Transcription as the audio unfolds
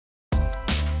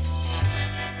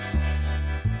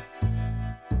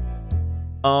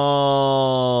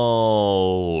All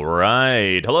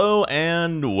right. Hello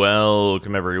and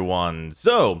welcome, everyone.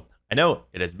 So, I know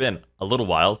it has been a little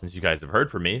while since you guys have heard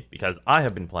from me because I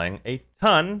have been playing a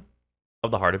ton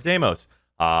of the Heart of Deimos.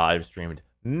 I've streamed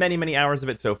many hours of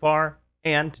it so far,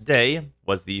 and today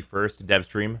was the first dev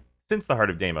stream since the Heart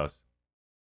of Deimos.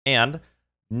 And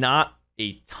not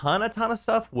a ton of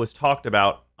stuff was talked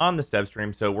about on this dev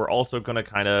stream, so we're also going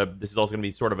to this is also going to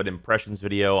be sort of an impressions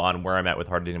video on where I'm at with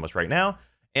Heart of Deimos right now,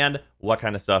 and what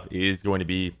kind of stuff is going to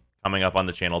be coming up on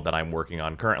the channel that I'm working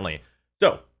on currently.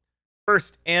 So,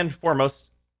 first and foremost,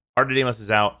 Heart of Deimos is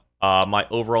out. My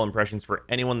overall impressions for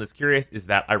anyone that's curious is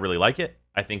that I really like it.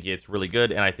 I think it's really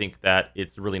good, and I think that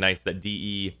it's really nice that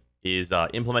DE is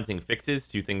implementing fixes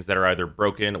to things that are either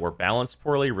broken or balanced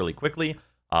poorly really quickly.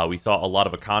 We saw a lot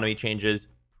of economy changes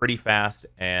pretty fast,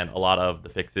 and a lot of the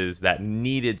fixes that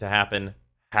needed to happen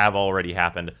have already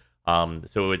happened.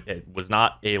 So it was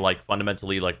not a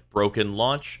fundamentally broken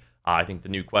launch. I think the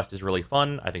new quest is really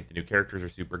fun. I think the new characters are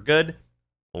super good.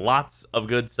 Lots of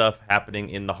good stuff happening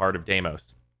in the Heart of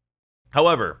Deimos.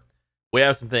 However, we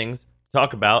have some things to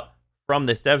talk about from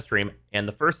this dev stream, and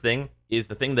the first thing is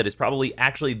the thing that is probably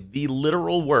actually the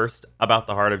literal worst about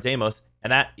the Heart of Deimos,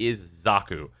 and that is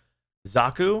Zaku.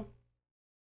 Zaku,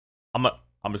 I'm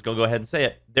just gonna go ahead and say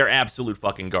it. They're absolute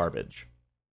fucking garbage.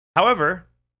 However,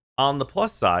 on the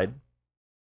plus side,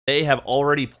 they have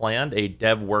already planned a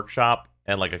dev workshop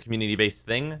and a community-based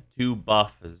thing to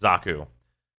buff Zaku.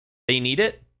 They need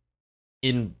it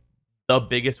in the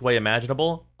biggest way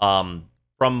imaginable.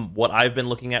 From what I've been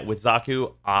looking at with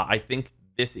Zaku, I think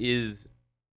this is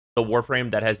the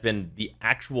Warframe that has been the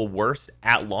actual worst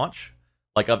at launch.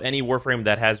 Of any Warframe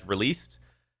that has released,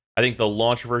 I think the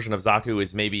launch version of Zaku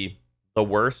is maybe the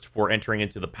worst for entering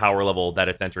into the power level that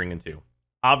it's entering into.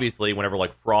 Obviously, whenever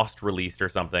Frost released or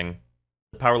something,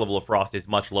 the power level of Frost is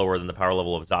much lower than the power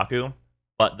level of Zaku,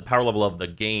 but the power level of the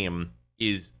game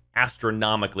is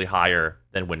astronomically higher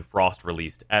than when Frost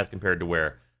released as compared to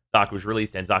where Zaku was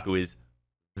released, and Zaku is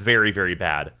very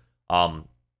bad.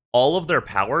 All of their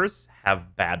powers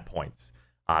have bad points.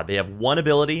 They have one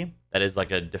ability that is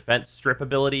a defense strip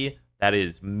ability that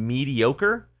is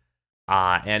mediocre,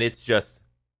 and it's just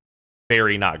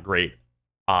very not great.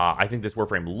 I think this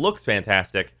Warframe looks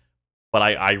fantastic, but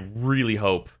I really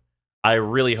hope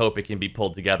it can be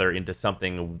pulled together into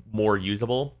something more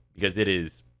usable, because it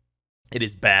is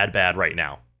bad right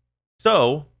now.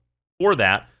 So for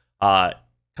that,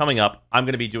 coming up, I'm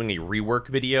going to be doing a rework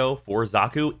video for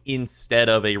Zaku instead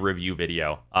of a review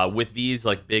video. With these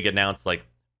big announced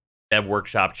dev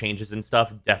workshop changes and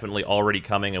stuff definitely already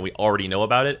coming, and we already know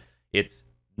about it, it's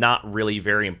not really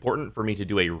very important for me to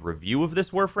do a review of this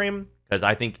Warframe, because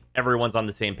I think everyone's on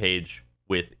the same page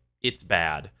with it's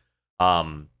bad.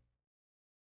 But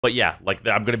yeah,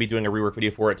 I'm going to be doing a rework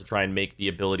video for it to try and make the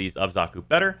abilities of Zaku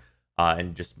better,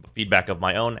 and just feedback of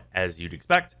my own, as you'd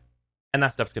expect, and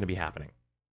that stuff's going to be happening.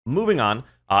 Moving on,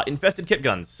 Infested Kit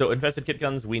Guns. So Infested Kit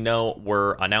Guns, we know,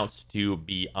 were announced to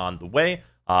be on the way.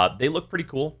 They look pretty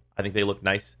cool. I think they look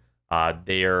nice.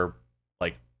 They're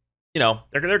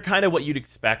they're kind of what you'd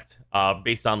expect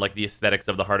based on the aesthetics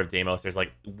of the Heart of Deimos. There's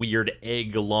weird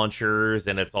egg launchers,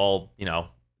 and it's all,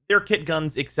 they're kit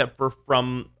guns except for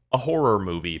from a horror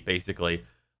movie, basically.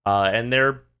 And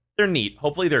they're neat.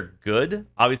 Hopefully they're good.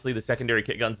 Obviously, the secondary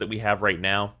kit guns that we have right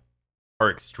now are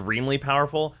extremely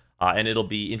powerful, and it'll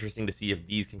be interesting to see if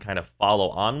these can kind of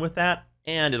follow on with that.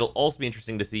 And it'll also be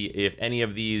interesting to see if any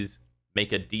of these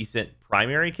make a decent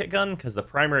primary kit gun, because the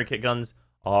primary kit guns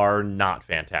are not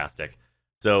fantastic.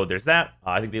 So there's that.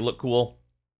 I think they look cool.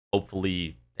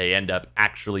 Hopefully they end up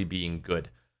actually being good.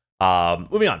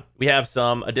 Moving on, we have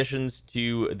some additions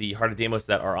to the Heart of Deimos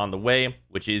that are on the way,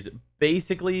 which is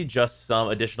basically just some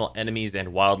additional enemies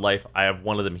and wildlife. I have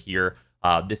one of them here.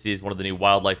 This is one of the new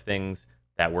wildlife things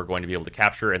that we're going to be able to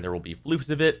capture, and there will be floofs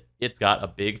of it. It's got a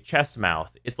big chest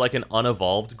mouth. It's like an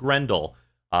unevolved Grendel.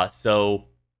 So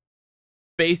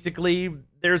basically,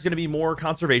 there's going to be more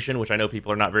conservation, which I know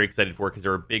people are not very excited for, because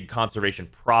there are big conservation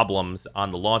problems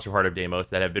on the launch of Heart of Deimos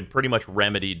that have been pretty much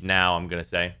remedied now, I'm going to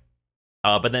say.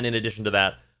 But then in addition to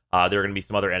that, there are going to be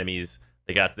some other enemies.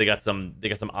 They got some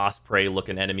osprey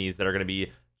looking enemies that are going to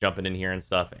be jumping in here and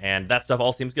stuff, and that stuff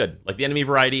all seems good. The enemy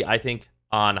variety, I think,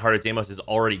 on Heart of Deimos is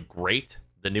already great.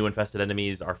 The new infested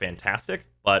enemies are fantastic,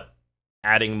 but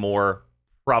adding more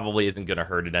probably isn't going to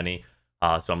hurt it any.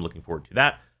 So I'm looking forward to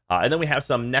that. And then we have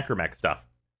some Necromech stuff.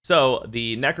 So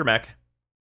the Necromech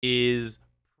is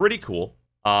pretty cool.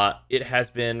 It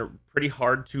has been pretty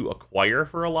hard to acquire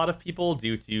for a lot of people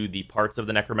due to the parts of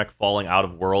the Necromech falling out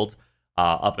of world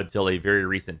up until a very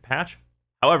recent patch.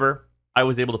 However, I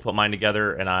was able to put mine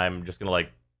together, and I'm just gonna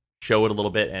like show it a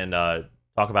little bit and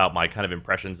talk about my kind of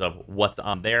impressions of what's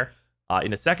on there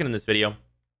in a second in this video.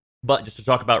 But just to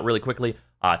talk about really quickly,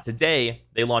 today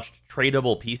they launched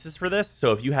tradable pieces for this.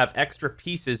 So if you have extra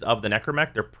pieces of the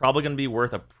Necromech, they're probably going to be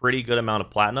worth a pretty good amount of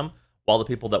platinum, while the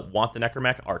people that want the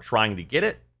Necromech are trying to get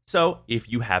it. So if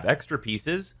you have extra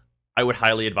pieces, I would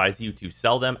highly advise you to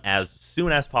sell them as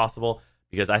soon as possible,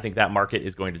 because I think that market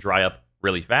is going to dry up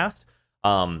really fast.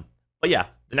 But yeah,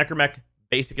 the Necromech,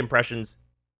 basic impressions,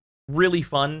 really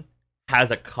fun,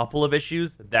 has a couple of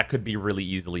issues that could be really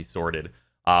easily sorted.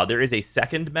 There is a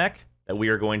second mech that we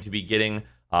are going to be getting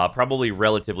probably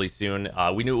relatively soon.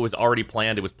 We knew it was already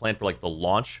planned. It was planned for like the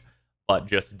launch, but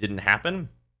just didn't happen.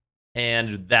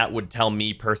 And that would tell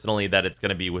me personally that it's going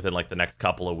to be within like the next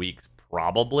couple of weeks,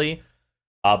 probably.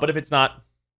 But if it's not,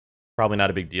 probably not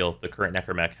a big deal. The current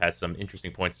Necromech has some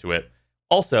interesting points to it.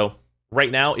 Also,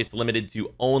 right now, it's limited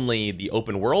to only the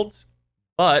open worlds.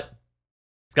 But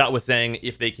Scott was saying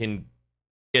if they can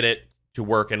get it to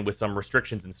work and with some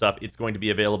restrictions and stuff, it's going to be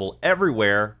available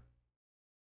everywhere.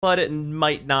 But it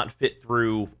might not fit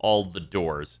through all the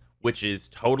doors, which is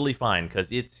totally fine because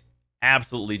it's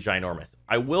absolutely ginormous.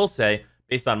 I will say,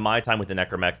 based on my time with the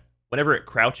Necromech, whenever it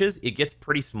crouches, it gets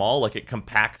pretty small, like it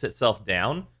compacts itself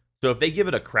down. So if they give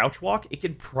it a crouch walk, it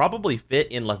could probably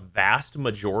fit in the vast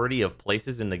majority of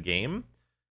places in the game.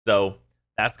 So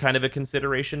that's kind of a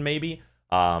consideration maybe.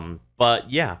 But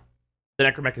yeah, the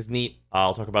Necromech is neat.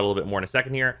 I'll talk about it a little bit more in a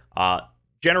second here.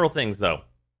 General things though.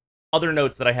 Other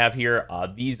notes that I have here,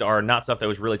 these are not stuff that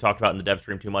was really talked about in the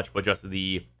Devstream too much, but just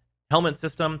the helmet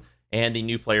system and the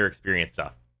new player experience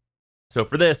stuff. So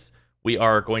for this, we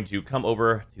are going to come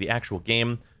over to the actual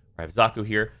game. I have Zaku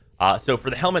here. So for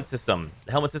the helmet system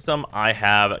I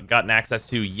have gotten access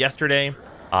to yesterday.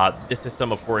 This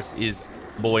system, of course, is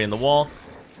boy in the wall.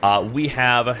 We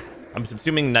have, I'm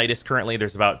assuming Nidus currently.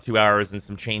 There's about 2 hours and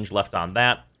some change left on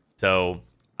that. So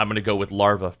I'm going to go with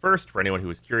Larva first for anyone who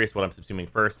is curious what I'm subsuming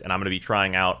first. And I'm going to be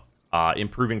trying out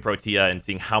improving Protea and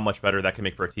seeing how much better that can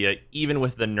make Protea, even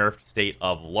with the nerfed state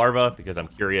of Larva, because I'm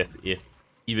curious if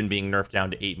even being nerfed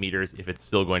down to 8 meters, if it's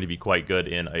still going to be quite good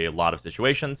in a lot of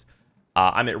situations.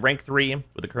 I'm at rank 3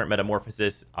 with the current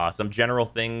Metamorphosis. Some general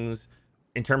things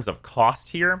in terms of cost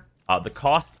here. The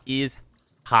cost is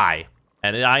high.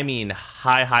 And I mean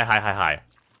high.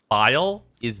 Bile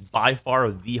is by far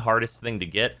the hardest thing to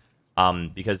get,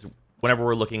 because whenever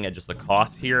we're looking at just the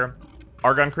costs here,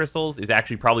 Argon Crystals is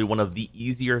actually probably one of the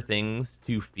easier things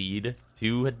to feed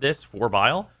to this for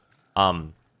Bile.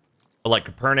 Like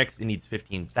Copernicus, it needs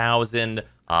 15,000.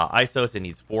 Isos, it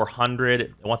needs 400.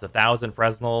 It wants 1,000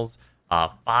 Fresnels.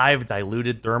 5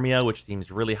 diluted Thermia, which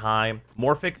seems really high.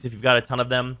 Morphix, if you've got a ton of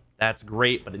them, that's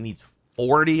great, but it needs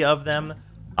 40 of them,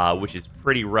 which is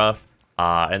pretty rough.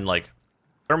 And like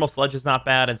Thermal Sludge is not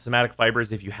bad, and Somatic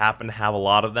Fibers if you happen to have a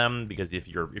lot of them, because if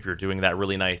you're doing that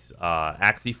really nice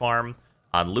Axie farm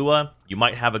on Lua, you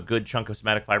might have a good chunk of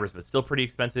Somatic Fibers, but still pretty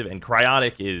expensive. And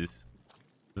Cryotic is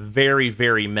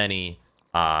very many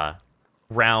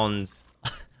rounds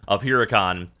of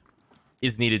Huracan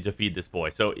is needed to feed this boy.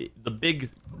 So the big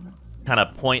kind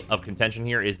of point of contention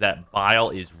here is that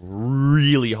Bile is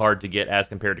really hard to get as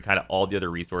compared to kind of all the other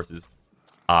resources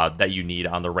that you need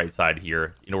on the right side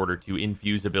here in order to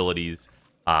infuse abilities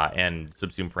and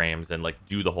subsume frames and like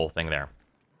do the whole thing there.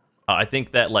 I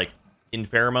think that like in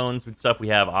pheromones and stuff, we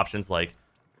have options like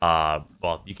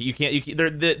well, you can't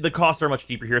the costs are much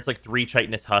cheaper here. It's like 3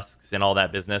 chitinous husks and all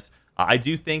that business. I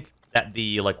do think that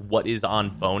the like what is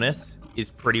on bonus is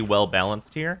pretty well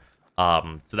balanced here.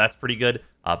 So that's pretty good.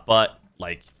 But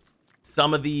like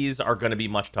some of these are going to be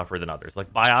much tougher than others.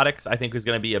 Like Biotics, I think is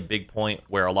going to be a big point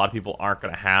where a lot of people aren't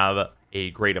going to have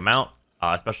a great amount,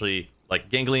 especially like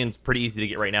Ganglion's pretty easy to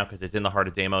get right now because it's in the heart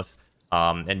of Deimos.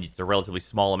 And it's a relatively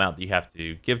small amount that you have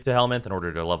to give to Helminth in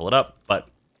order to level it up. But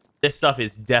this stuff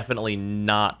is definitely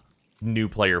not new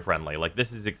player friendly. Like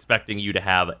this is expecting you to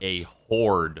have a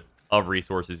horde of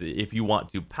resources if you want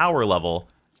to power level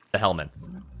the Helminth.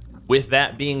 With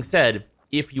that being said,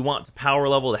 if you want to power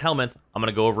level the Helminth, I'm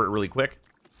going to go over it really quick.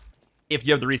 If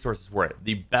you have the resources for it,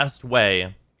 the best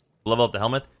way to level up the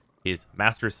Helminth is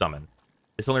Master Summon.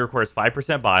 This only requires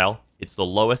 5% Bile. It's the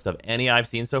lowest of any I've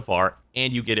seen so far,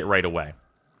 and you get it right away.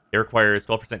 It requires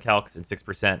 12% Calx and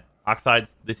 6%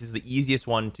 Oxides. This is the easiest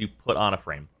one to put on a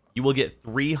frame. You will get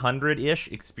 300-ish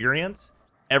experience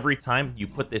every time you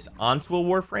put this onto a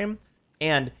Warframe,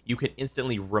 and you can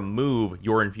instantly remove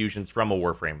your infusions from a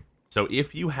Warframe. So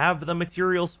if you have the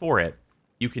materials for it,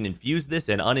 you can infuse this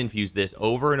and uninfuse this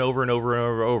over and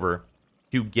over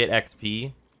to get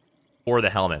XP for the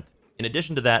Helminth. In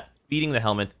addition to that, feeding the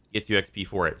helmet gets you XP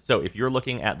for it. So if you're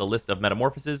looking at the list of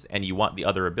metamorphoses and you want the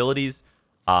other abilities,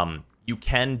 you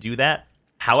can do that.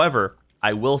 However,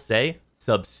 I will say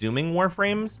subsuming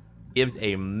Warframes gives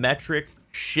a metric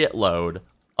shitload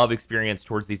of experience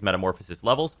towards these metamorphosis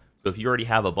levels. So if you already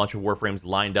have a bunch of Warframes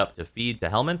lined up to feed to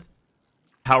Helminth,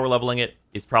 power leveling it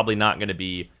is probably not going to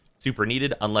be super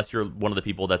needed unless you're one of the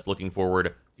people that's looking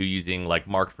forward to using like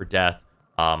Marked for Death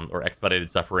or Expedited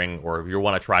Suffering, or if you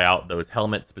want to try out those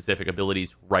helmet-specific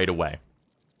abilities right away.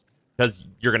 Because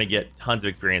you're going to get tons of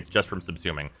experience just from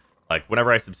subsuming. Like,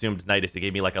 whenever I subsumed Nidus, it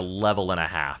gave me like a level and a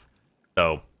half.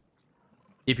 So,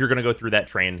 if you're going to go through that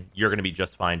train, you're going to be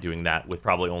just fine doing that with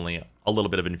probably only a little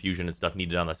bit of infusion and stuff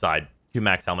needed on the side to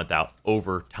max Helminth out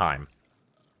over time.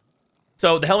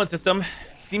 So, the helmet system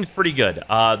seems pretty good.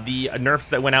 The nerfs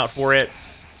that went out for it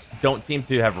don't seem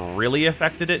to have really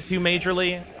affected it too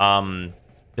majorly.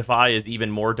 Defy is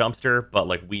even more dumpster, but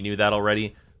like we knew that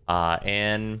already.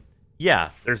 And yeah,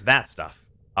 there's that stuff.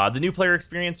 The new player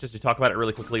experience, just to talk about it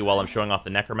really quickly while I'm showing off the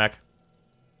Necromech,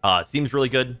 seems really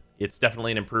good. It's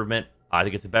definitely an improvement. I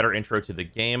think it's a better intro to the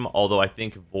game, although I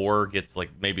think Vor gets like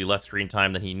maybe less screen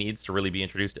time than he needs to really be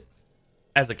introduced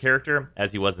as a character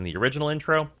as he was in the original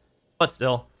intro. But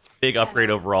still, big upgrade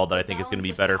overall that I think is going to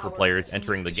be better for players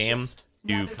entering the game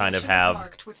to kind of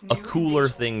have a cooler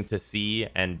thing to see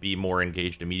and be more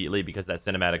engaged immediately, because that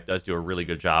cinematic does do a really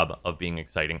good job of being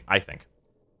exciting, I think.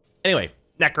 Anyway,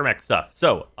 Necromech stuff.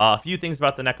 So, a few things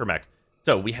about the Necromech.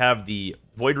 So, we have the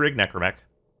Void Rig Necromech,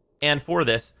 and for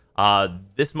this,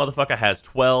 this motherfucker has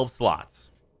 12 slots.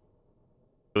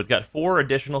 So, it's got 4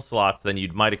 additional slots than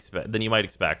you might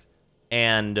expect,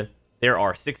 and there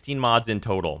are 16 mods in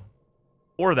total.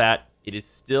 For that, it is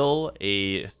still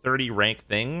a 30 rank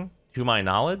thing, to my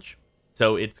knowledge.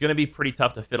 So it's going to be pretty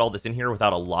tough to fit all this in here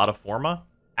without a lot of Forma.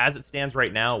 As it stands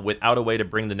right now, without a way to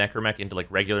bring the Necromech into like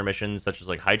regular missions, such as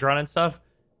like Hydron and stuff,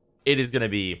 it is going to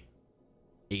be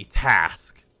a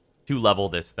task to level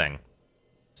this thing.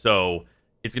 So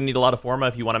it's going to need a lot of Forma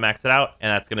if you want to max it out, and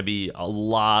that's going to be a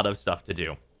lot of stuff to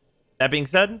do. That being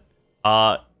said,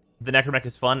 the Necromech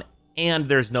is fun, and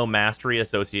there's no mastery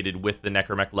associated with the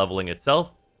Necromech leveling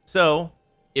itself. So,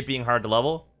 it being hard to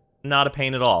level, not a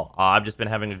pain at all. I've just been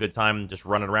having a good time just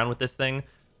running around with this thing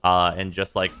and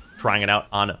just like trying it out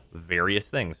on various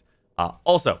things.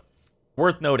 Also,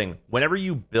 worth noting, whenever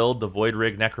you build the Void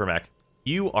Rig Necromech,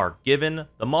 you are given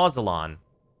the Mausolon.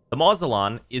 The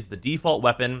Mausolon is the default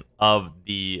weapon of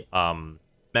the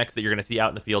mechs that you're going to see out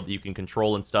in the field that you can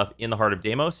control and stuff in the Heart of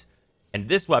Deimos. And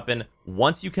this weapon,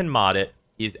 once you can mod it,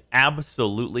 is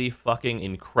absolutely fucking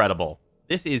incredible.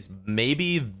 This is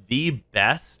maybe the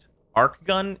best arc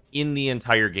gun in the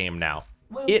entire game now.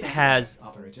 It has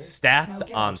stats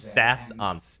on stats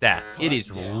on stats. It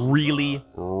is really,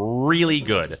 really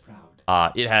good.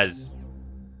 It has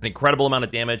an incredible amount of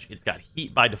damage. It's got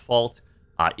heat by default.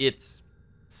 It's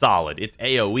solid. It's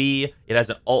AoE. It has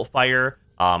an alt fire,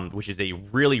 which is a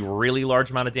really, really large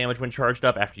amount of damage when charged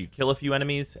up after you kill a few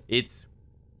enemies. It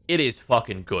is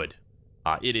fucking good.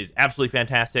 It is absolutely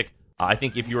fantastic. I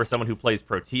think if you are someone who plays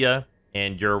Protea,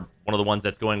 and you're one of the ones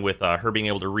that's going with her being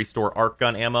able to restore arc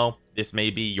gun ammo, this may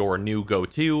be your new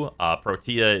go-to.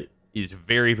 Protea is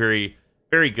very, very,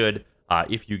 very good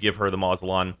if you give her the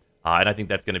Mausolon, and I think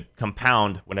that's going to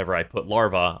compound whenever I put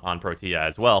Larva on Protea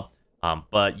as well.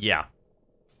 But yeah,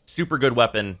 super good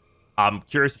weapon. I'm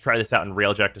curious to try this out in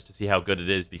Railjack just to see how good it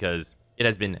is, because it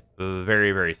has been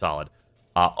very, very solid.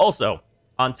 Also,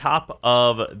 on top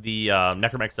of the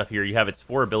Necromech stuff here, you have its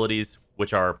 4 abilities,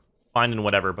 which are fine and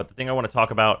whatever, but the thing I want to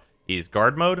talk about is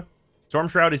Guard Mode. Storm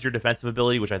Shroud is your defensive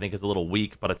ability, which I think is a little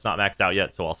weak, but it's not maxed out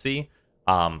yet, so I'll see.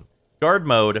 Guard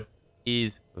Mode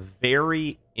is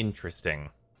very interesting.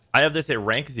 I have this at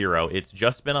rank 0. It's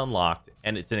just been unlocked,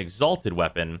 and it's an exalted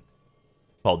weapon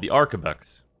called the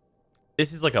Arquebus.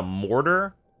 This is like a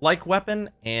mortar-like weapon,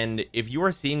 and if you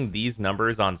are seeing these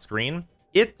numbers on screen,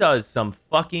 it does some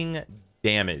fucking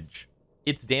damage.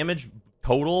 Its damage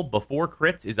total before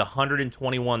crits is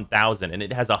 121,000, and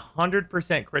it has a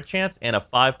 100% crit chance and a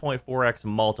 5.4x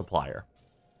multiplier.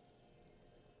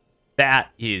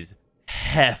 That is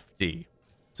hefty.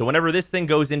 So whenever this thing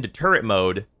goes into turret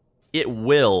mode, it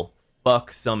will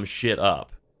fuck some shit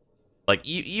up. Like,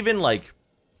 even like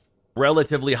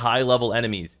relatively high level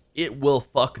enemies, it will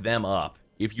fuck them up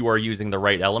if you are using the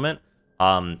right element.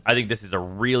 I think this is a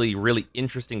really, really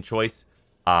interesting choice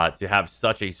to have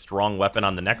such a strong weapon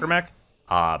on the Necromech.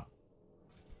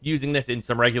 Using this in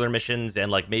some regular missions and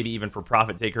like maybe even for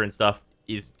Profit Taker and stuff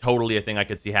is totally a thing I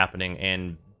could see happening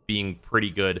and being pretty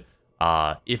good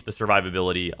if the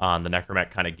survivability on the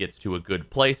Necromech kind of gets to a good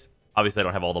place. Obviously, I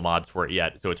don't have all the mods for it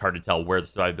yet, so it's hard to tell where the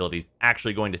survivability is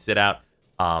actually going to sit out.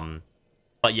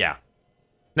 But yeah,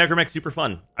 Necromech's super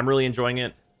fun. I'm really enjoying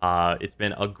it. It's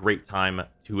been a great time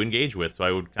to engage with, so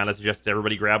I would kind of suggest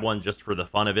everybody grab one just for the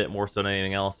fun of it more so than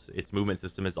anything else. Its movement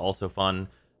system is also fun.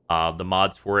 The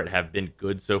mods for it have been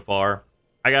good so far.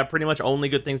 I got pretty much only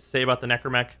good things to say about the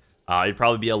Necromech. It'd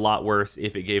probably be a lot worse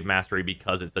if it gave mastery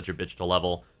because it's such a bitch to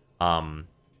level.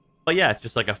 But yeah, it's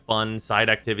just like a fun side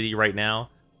activity right now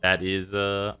that is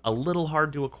a little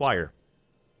hard to acquire.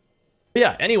 But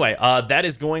yeah, anyway, that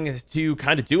is going to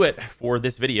kind of do it for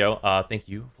this video. Thank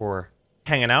you for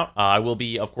hanging out. I will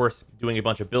be, of course, doing a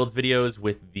bunch of builds videos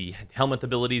with the helmet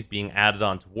abilities being added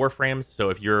onto Warframes. So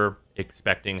if you're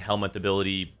expecting helmet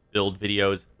ability build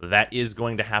videos, that is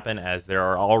going to happen, as there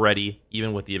are already,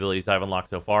 even with the abilities I've unlocked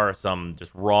so far, some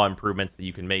just raw improvements that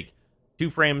you can make to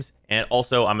frames. And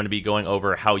also, I'm going to be going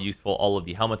over how useful all of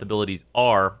the helmet abilities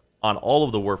are on all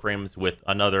of the Warframes with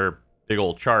another big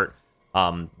old chart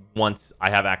once I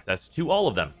have access to all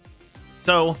of them.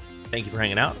 So, thank you for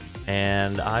hanging out,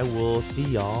 and I will see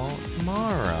y'all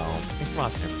tomorrow. Thanks for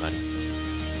watching, everybody.